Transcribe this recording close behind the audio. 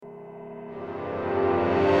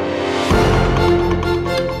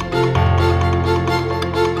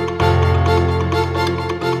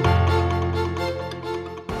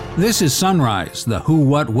This is Sunrise, the who,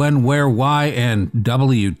 what, when, where, why, and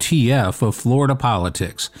WTF of Florida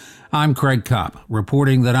politics. I'm Craig Kopp,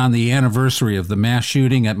 reporting that on the anniversary of the mass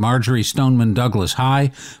shooting at Marjory Stoneman Douglas High,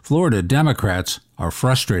 Florida Democrats are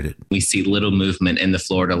frustrated. We see little movement in the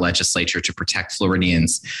Florida legislature to protect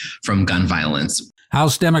Floridians from gun violence.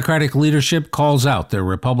 House Democratic leadership calls out their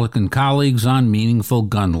Republican colleagues on meaningful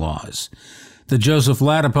gun laws. The Joseph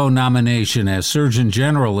Ladapo nomination as Surgeon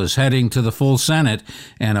General is heading to the full Senate,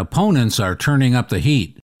 and opponents are turning up the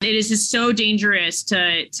heat. It is just so dangerous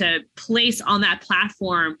to place on that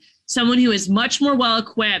platform someone who is much more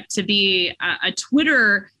well-equipped to be a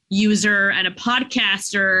Twitter user and a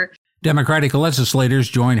podcaster. Democratic legislators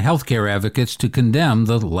join healthcare advocates to condemn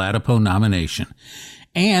the Ladapo nomination.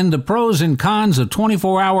 And the pros and cons of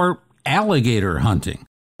 24-hour alligator hunting.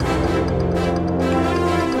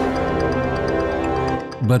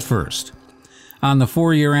 But first, on the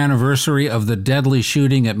 4-year anniversary of the deadly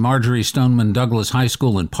shooting at Marjory Stoneman Douglas High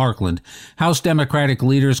School in Parkland, House Democratic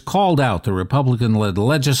leaders called out the Republican-led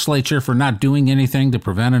legislature for not doing anything to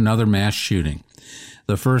prevent another mass shooting.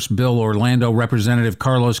 The first bill Orlando Representative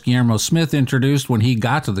Carlos Guillermo Smith introduced when he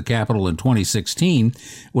got to the Capitol in 2016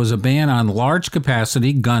 was a ban on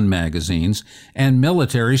large-capacity gun magazines and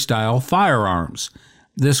military-style firearms.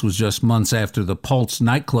 This was just months after the Pulse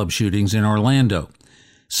nightclub shootings in Orlando.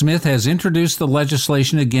 Smith has introduced the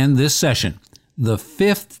legislation again this session, the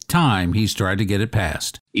 5th time he's tried to get it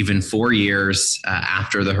passed. Even 4 years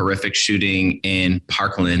after the horrific shooting in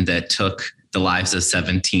Parkland that took the lives of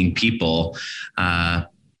 17 people,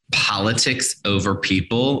 politics over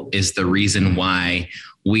people is the reason why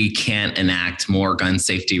we can't enact more gun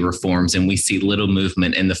safety reforms, and we see little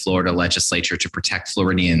movement in the Florida legislature to protect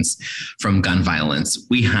Floridians from gun violence.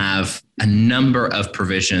 We have a number of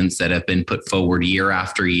provisions that have been put forward year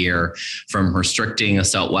after year, from restricting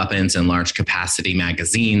assault weapons and large capacity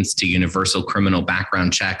magazines to universal criminal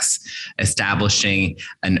background checks, establishing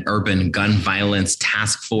an urban gun violence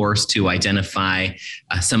task force to identify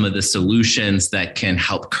some of the solutions that can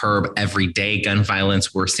help curb everyday gun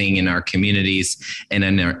violence we're seeing in our communities and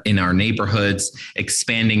in our neighborhoods,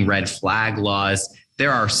 expanding red flag laws.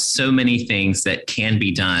 There are so many things that can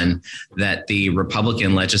be done that the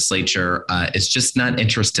Republican legislature is just not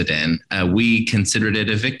interested in. We considered it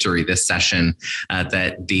a victory this session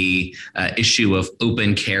that the issue of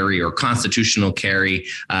open carry or constitutional carry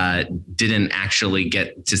didn't actually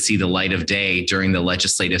get to see the light of day during the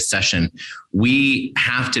legislative session. We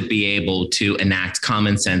have to be able to enact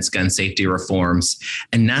common sense gun safety reforms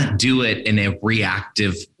and not do it in a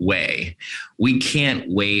reactive way. We can't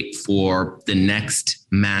wait for the next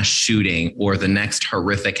mass shooting or the next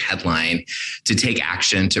horrific headline to take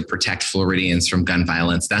action to protect Floridians from gun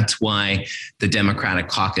violence. That's why the Democratic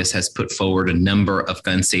caucus has put forward a number of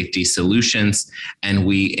gun safety solutions, and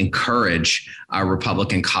we encourage our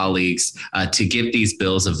Republican colleagues to give these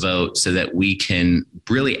bills a vote so that we can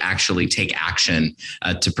really actually take action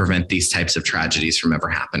to prevent these types of tragedies from ever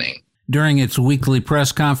happening. During its weekly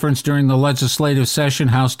press conference during the legislative session,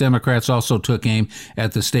 House Democrats also took aim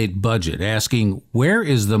at the state budget, asking, where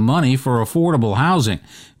is the money for affordable housing,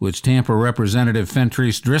 which Tampa Representative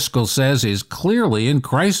Fentrice Driscoll says is clearly in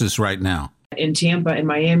crisis right now. In Tampa and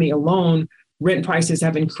Miami alone, rent prices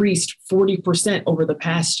have increased 40% over the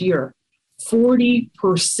past year.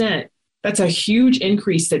 40%. That's a huge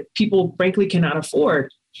increase that people frankly cannot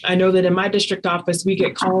afford. I know that in my district office, we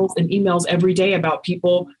get calls and emails every day about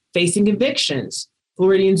people facing evictions.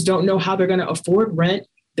 Floridians don't know how they're going to afford rent.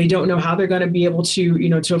 They don't know how they're going to be able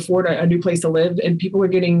to afford a new place to live, and people are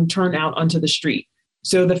getting turned out onto the street.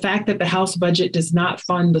 So the fact that the House budget does not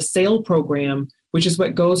fund the SAIL program, which is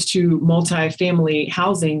what goes to multifamily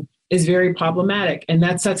housing, is very problematic. And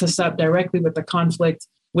that sets us up directly with the conflict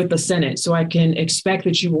with the Senate. So I can expect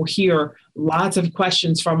that you will hear lots of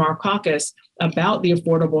questions from our caucus about the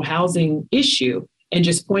affordable housing issue and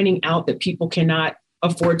just pointing out that people cannot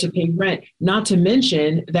afford to pay rent, not to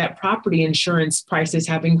mention that property insurance prices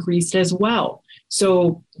have increased as well.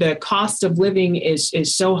 So the cost of living is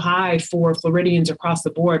so high for Floridians across the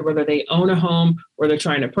board, whether they own a home or they're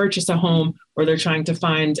trying to purchase a home or they're trying to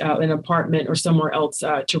find an apartment or somewhere else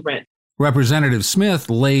to rent. Representative Smith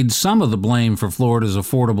laid some of the blame for Florida's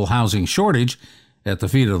affordable housing shortage at the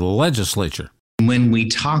feet of the legislature. When we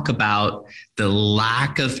talk about the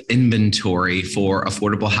lack of inventory for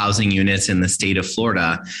affordable housing units in the state of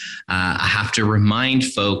Florida, I have to remind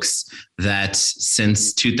folks that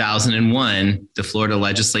since 2001, the Florida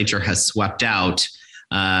legislature has swept out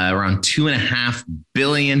around $2.5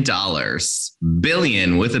 billion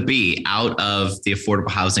with a B, out of the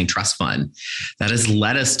Affordable Housing Trust Fund. That has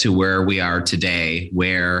led us to where we are today,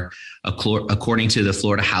 where according to the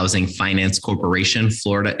Florida Housing Finance Corporation,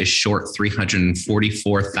 Florida is short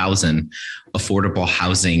 344,000 affordable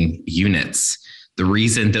housing units. The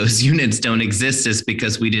reason those units don't exist is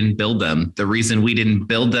because we didn't build them. The reason we didn't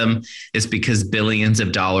build them is because billions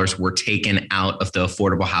of dollars were taken out of the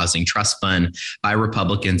Affordable Housing Trust Fund by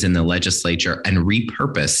Republicans in the legislature and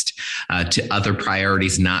repurposed to other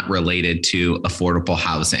priorities not related to affordable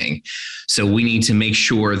housing. So we need to make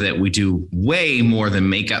sure that we do way more than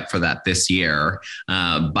make up for that this year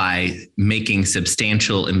by making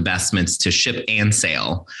substantial investments to ship and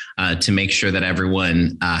sale to make sure that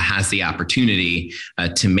everyone has the opportunity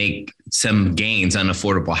to make some gains on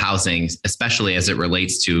affordable housing, especially as it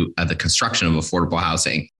relates to the construction of affordable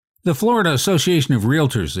housing. The Florida Association of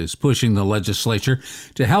Realtors is pushing the legislature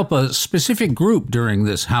to help a specific group during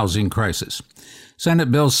this housing crisis.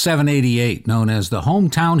 Senate Bill 788, known as the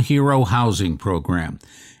Hometown Hero Housing Program,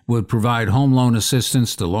 would provide home loan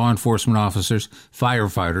assistance to law enforcement officers,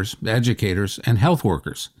 firefighters, educators, and health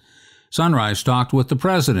workers. Sunrise talked with the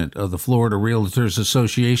president of the Florida Realtors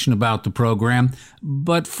Association about the program,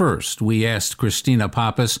 but first we asked Christina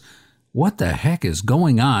Pappas, what the heck is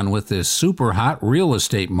going on with this super hot real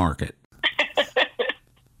estate market?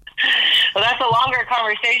 Well, that's a longer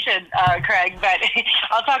conversation, Craig, but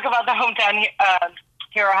I'll talk about the Hometown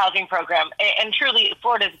Hero Housing Program. And truly,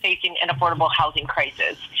 Florida is facing an affordable housing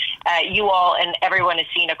crisis. You all and everyone has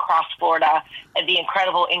seen across Florida the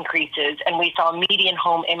incredible increases, and we saw a median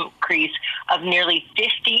home increase of nearly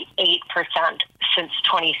 58% since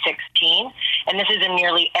 2016. And this is in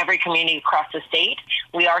nearly every community across the state.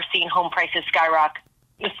 We are seeing home prices skyrocket,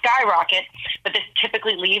 but this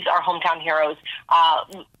typically leaves our hometown heroes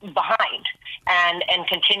behind and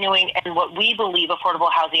continuing. And what we believe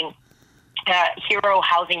affordable housing hero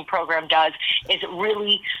housing program does is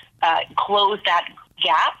really close that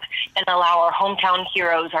gap and allow our hometown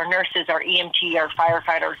heroes, our nurses, our EMT, our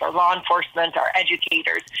firefighters, our law enforcement, our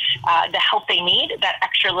educators, the help they need, that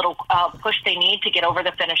extra little push they need to get over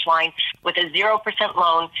the finish line with a 0%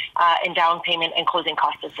 loan and down payment and closing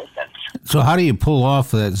cost assistance. So how do you pull off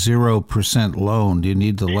that 0% loan? Do you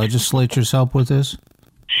need the legislature's help with this?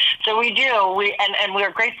 So we do. And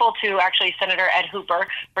we're grateful to actually Senator Ed Hooper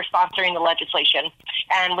for sponsoring the legislation.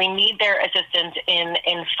 And we need their assistance in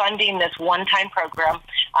funding this one-time program.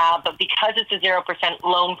 But because it's a 0%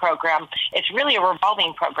 loan program, it's really a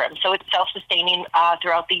revolving program. So it's self-sustaining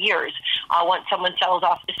throughout the years. Once someone sells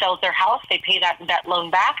their house, they pay that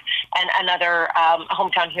loan back, and another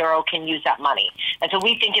hometown hero can use that money. And so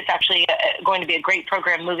we think it's actually going to be a great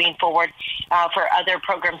program moving forward for other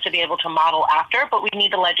programs to be able to model after. But we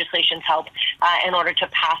need the legislation's help in order to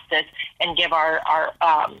pass this and give our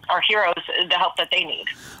heroes the help that they need.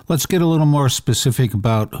 Let's get a little more specific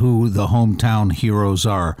about who the hometown heroes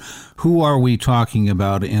are. Who are we talking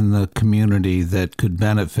about in the community that could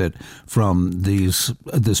benefit from this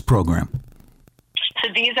program? So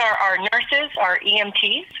these are our nurses, our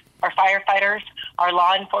EMTs, our firefighters, our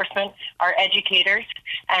law enforcement, our educators,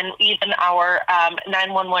 and even our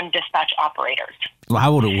 911 dispatch operators. Well,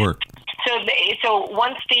 how would it work? So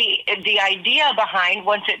once the idea behind,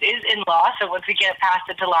 once it is in law, so once we get it passed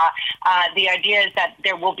into law, the idea is that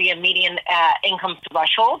there will be a median income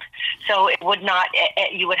threshold. So it would not,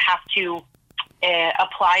 you would have to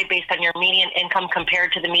apply based on your median income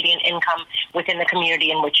compared to the median income within the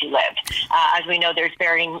community in which you live. As we know, there's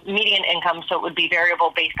varying median income, so it would be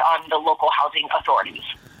variable based on the local housing authorities.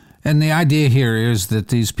 And the idea here is that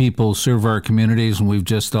these people serve our communities, and we've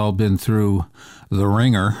just all been through the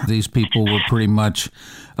ringer. These people were pretty much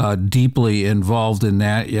deeply involved in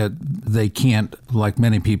that, yet they can't, like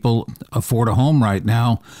many people, afford a home right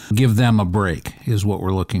now. Give them a break is what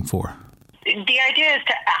we're looking for. The idea is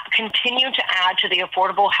to continue to add to the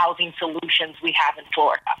affordable housing solutions we have in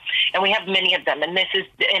Florida. And we have many of them. And this is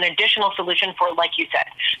an additional solution for, like you said,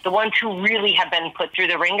 the ones who really have been put through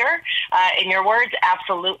the ringer, in your words,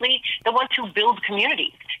 absolutely, the ones who build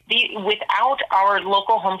communities. Without our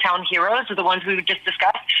local hometown heroes, the ones we just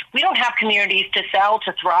discussed, we don't have communities to sell,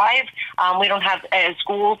 to thrive. We don't have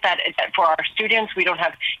schools that for our students. We don't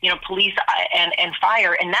have, police and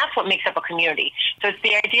fire. And that's what makes up a community. So it's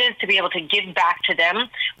the idea is to be able to give back to them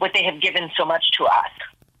what they have given so much to us.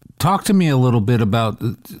 Talk to me a little bit about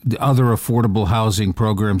the other affordable housing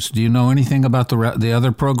programs. Do you know anything about the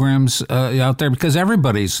other programs out there? Because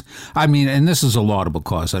everybody's, I mean, and this is a laudable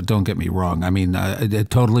cause. Don't get me wrong. I mean,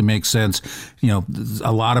 it totally makes sense. You know,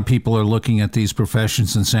 a lot of people are looking at these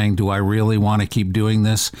professions and saying, do I really want to keep doing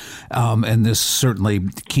this? And this certainly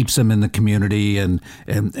keeps them in the community and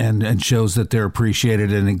shows that they're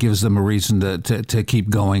appreciated, and it gives them a reason to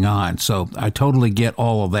keep going on. So I totally get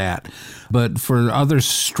all of that. But for others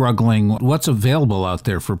struggling, what's available out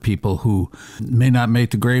there for people who may not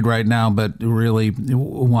make the grade right now, but really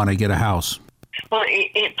want to get a house? Well,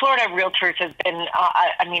 Florida Realtors has been,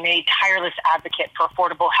 a tireless advocate for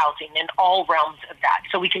affordable housing in all realms of that.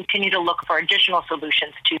 So we continue to look for additional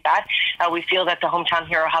solutions to that. We feel that the Hometown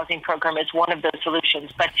Hero Housing Program is one of those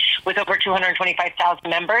solutions. But with over 225,000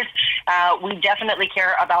 members, we definitely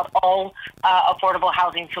care about all affordable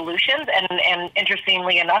housing solutions. And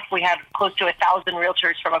interestingly enough, we had close to 1,000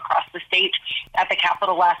 realtors from across the state at the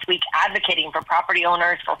Capitol last week advocating for property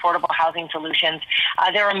owners for affordable housing solutions.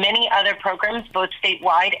 There are many other programs, both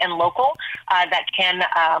statewide and local, that can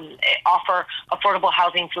offer affordable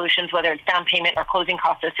housing solutions, whether it's down payment or closing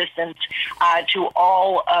cost assistance to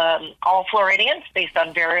all Floridians based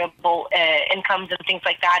on variable incomes and things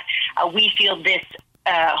like that. We feel this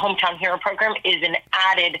Hometown Hero program is an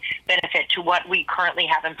added benefit to what we currently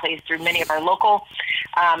have in place through many of our local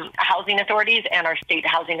housing authorities and our state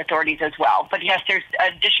housing authorities as well. But yes, there's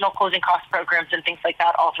additional closing cost programs and things like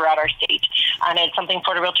that all throughout our state. And it's something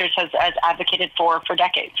Florida Realtors has advocated for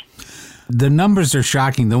decades. The numbers are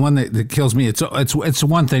shocking. The one that kills me, it's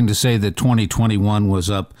one thing to say that 2021 was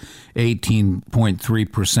up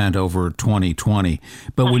 18.3% over 2020.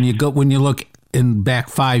 But when you look in back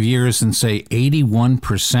 5 years and say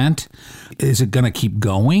 81%, is it going to keep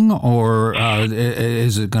going, or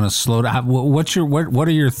is it going to slow down? What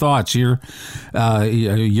are your thoughts? You're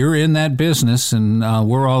in that business, and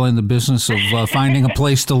we're all in the business of finding a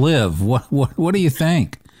place to live. What do you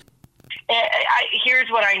think? Here's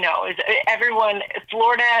what I know is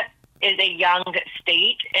Florida is a young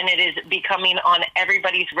state, and it is becoming on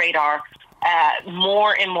everybody's radar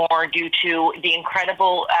more and more due to the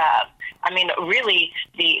incredible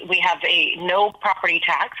we have no property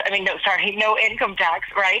tax. No income tax,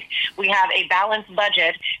 right? We have a balanced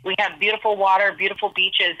budget. We have beautiful water, beautiful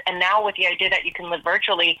beaches. And now with the idea that you can live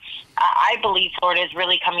virtually, I believe Florida is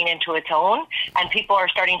really coming into its own, and people are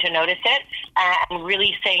starting to notice it and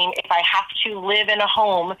really saying, if I have to live in a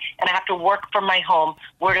home and I have to work from my home,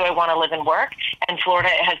 where do I want to live and work? And Florida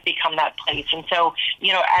has become that place. And so,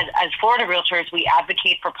 as Florida Realtors, we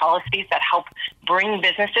advocate for policies that help bring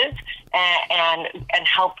businesses and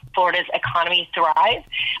help Florida's economy thrive.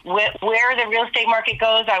 Where the real estate market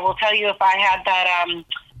goes, I will tell you, if I had that,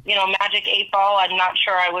 magic 8 ball, I'm not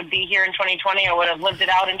sure I would be here in 2020. I would have lived it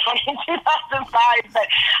out in 2005. But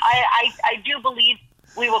I do believe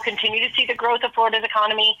we will continue to see the growth of Florida's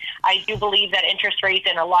economy. I do believe that interest rates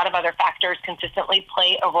and a lot of other factors consistently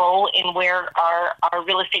play a role in where our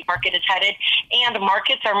real estate market is headed. And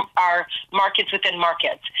markets are markets within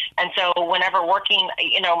markets. And so whenever working,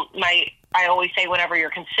 I always say whenever you're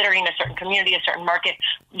considering a certain community, a certain market,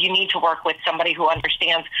 you need to work with somebody who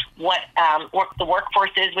understands what the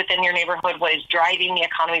workforce is within your neighborhood, what is driving the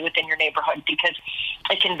economy within your neighborhood, because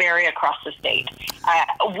it can vary across the state.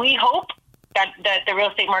 We hope that the real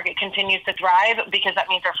estate market continues to thrive, because that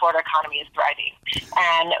means our Florida economy is thriving.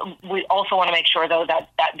 And we also want to make sure, though, that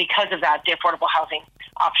because of that, the affordable housing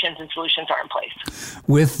options and solutions are in place.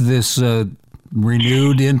 With this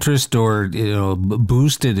renewed interest or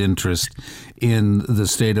boosted interest in the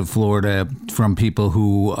state of Florida from people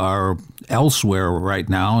who are elsewhere right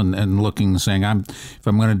now and looking, saying, if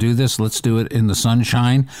I'm going to do this, let's do it in the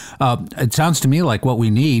sunshine. It sounds to me like what we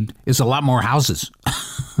need is a lot more houses.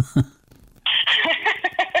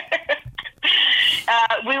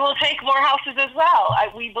 We will take more houses as well.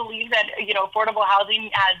 We believe that, affordable housing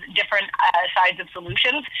has different sides of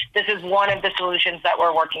solutions. This is one of the solutions that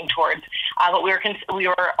we're working towards. But we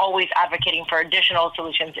are always advocating for additional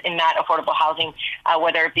solutions in that affordable housing,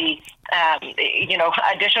 whether it be,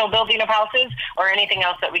 additional building of houses or anything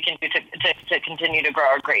else that we can do to continue to grow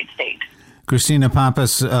our great state. Christina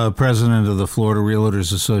Pappas, president of the Florida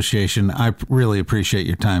Realtors Association, I really appreciate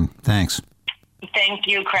your time. Thanks. Thank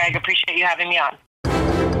you, Craig. Appreciate you having me on.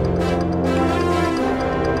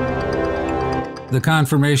 The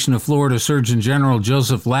confirmation of Florida Surgeon General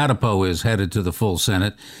Joseph Ladapo is headed to the full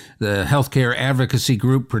Senate. The healthcare advocacy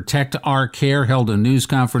group Protect Our Care held a news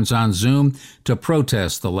conference on Zoom to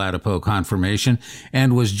protest the Ladapo confirmation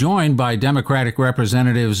and was joined by Democratic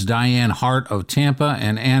Representatives Diane Hart of Tampa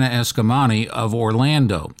and Anna Eskamani of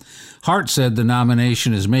Orlando. Hart said the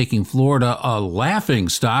nomination is making Florida a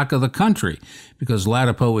laughingstock of the country because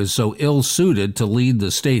Ladapo is so ill-suited to lead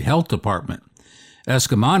the state health department.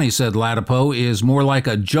 Eskamani said Ladapo is more like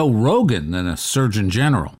a Joe Rogan than a Surgeon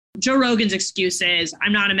General. Joe Rogan's excuse is,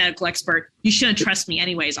 I'm not a medical expert. You shouldn't trust me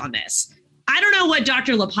anyways on this. I don't know what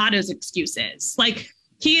Dr. Lapato's excuse is. Like,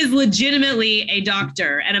 he is legitimately a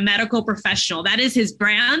doctor and a medical professional. That is his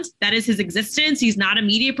brand. That is his existence. He's not a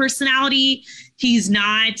media personality. He's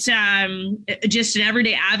not just an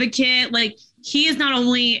everyday advocate. Like, he is not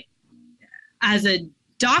only as a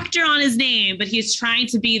doctor on his name, but he's trying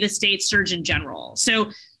to be the state surgeon general.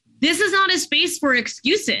 So this is not a space for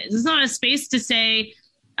excuses. This is not a space to say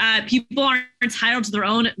people aren't entitled to their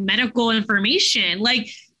own medical information.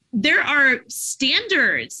 Like, there are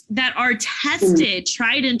standards that are tested,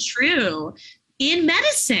 tried and true in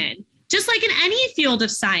medicine, just like in any field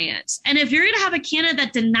of science. And if you're going to have a candidate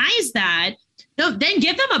that denies that, then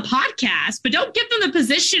give them a podcast, but don't give them the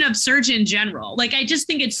position of surgeon general. Like, I just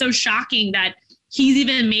think it's so shocking that he's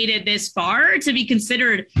even made it this far to be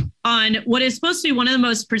considered on what is supposed to be one of the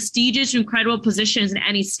most prestigious, incredible positions in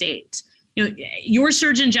any state. You know, your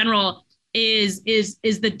surgeon general is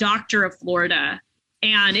the doctor of Florida.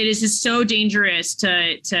 And it is just so dangerous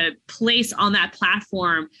to place on that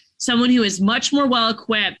platform someone who is much more well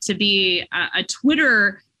equipped to be a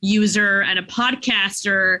Twitter user and a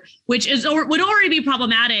podcaster, which would already be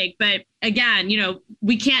problematic. But again, you know,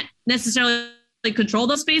 we can't necessarily control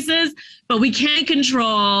those spaces, but we can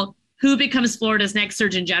control who becomes Florida's next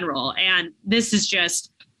surgeon general. And this is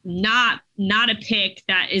just not a pick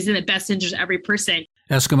that is in the best interest of every person.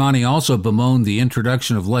 Eskamani also bemoaned the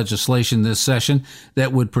introduction of legislation this session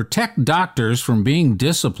that would protect doctors from being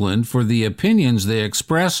disciplined for the opinions they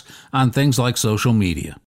express on things like social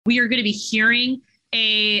media. We are going to be hearing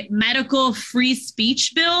a medical free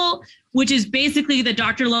speech bill, which is basically the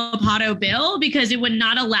Dr. Lapato bill, because it would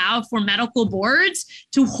not allow for medical boards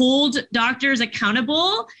to hold doctors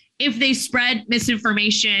accountable if they spread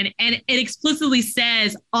misinformation. And it explicitly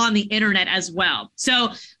says on the internet as well. So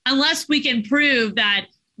unless we can prove that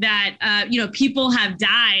people have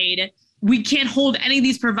died, we can't hold any of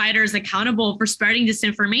these providers accountable for spreading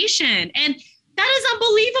disinformation. And that is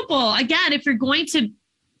unbelievable. Again, if you're going to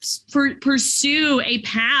pursue a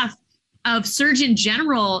path of surgeon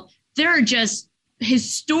general, there are just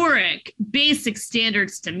historic basic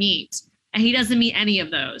standards to meet. And he doesn't meet any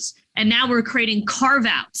of those. And now we're creating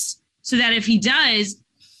carve-outs so that if he does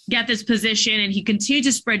get this position and he continues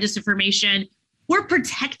to spread disinformation, we're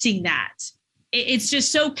protecting that. It's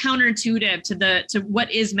just so counterintuitive to what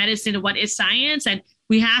is medicine and what is science. And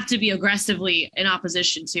we have to be aggressively in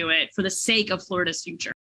opposition to it for the sake of Florida's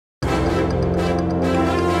future.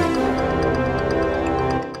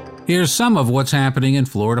 Here's some of what's happening in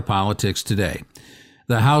Florida politics today.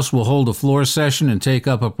 The House will hold a floor session and take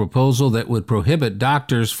up a proposal that would prohibit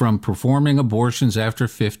doctors from performing abortions after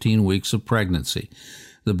 15 weeks of pregnancy.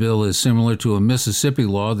 The bill is similar to a Mississippi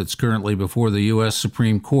law that's currently before the U.S.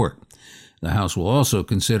 Supreme Court. The House will also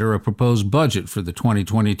consider a proposed budget for the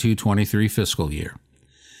 2022-23 fiscal year.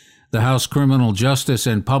 The House Criminal Justice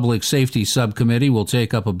and Public Safety Subcommittee will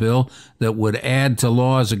take up a bill that would add to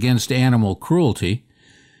laws against animal cruelty.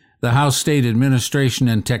 The House State Administration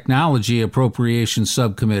and Technology Appropriations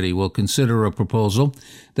Subcommittee will consider a proposal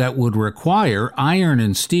that would require iron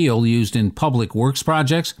and steel used in public works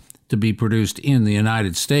projects to be produced in the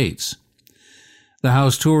United States. The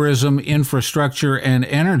House Tourism, Infrastructure, and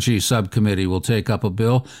Energy Subcommittee will take up a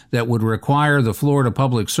bill that would require the Florida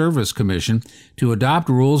Public Service Commission to adopt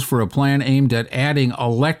rules for a plan aimed at adding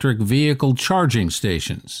electric vehicle charging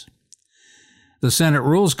stations. The Senate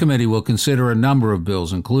Rules Committee will consider a number of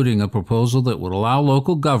bills, including a proposal that would allow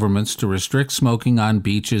local governments to restrict smoking on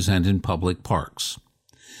beaches and in public parks.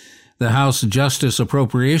 The House Justice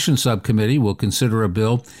Appropriations Subcommittee will consider a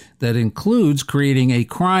bill that includes creating a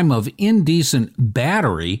crime of indecent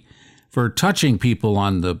battery for touching people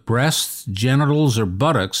on the breasts, genitals, or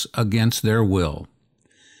buttocks against their will.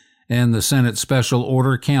 And the Senate Special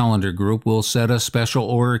Order Calendar Group will set a special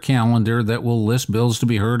order calendar that will list bills to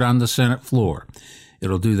be heard on the Senate floor.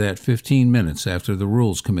 It'll do that 15 minutes after the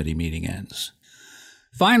Rules Committee meeting ends.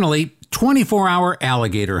 Finally, 24-hour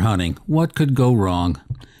alligator hunting. What could go wrong?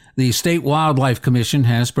 The State Wildlife Commission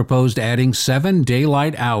has proposed adding 7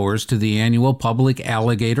 daylight hours to the annual public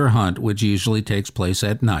alligator hunt, which usually takes place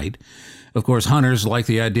at night. Of course, hunters like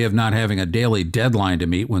the idea of not having a daily deadline to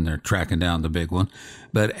meet when they're tracking down the big one,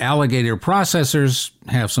 but alligator processors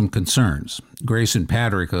have some concerns. Grayson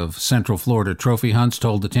Patrick of Central Florida Trophy Hunts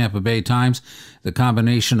told the Tampa Bay Times the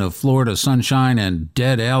combination of Florida sunshine and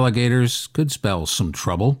dead alligators could spell some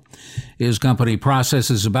trouble. His company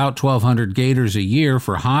processes about 1,200 gators a year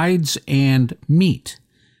for hides and meat.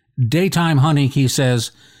 Daytime hunting, he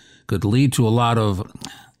says, could lead to a lot of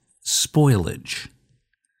spoilage.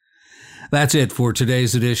 That's it for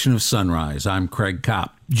today's edition of Sunrise. I'm Craig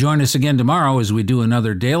Kopp. Join us again tomorrow as we do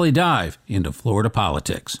another daily dive into Florida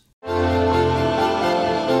politics.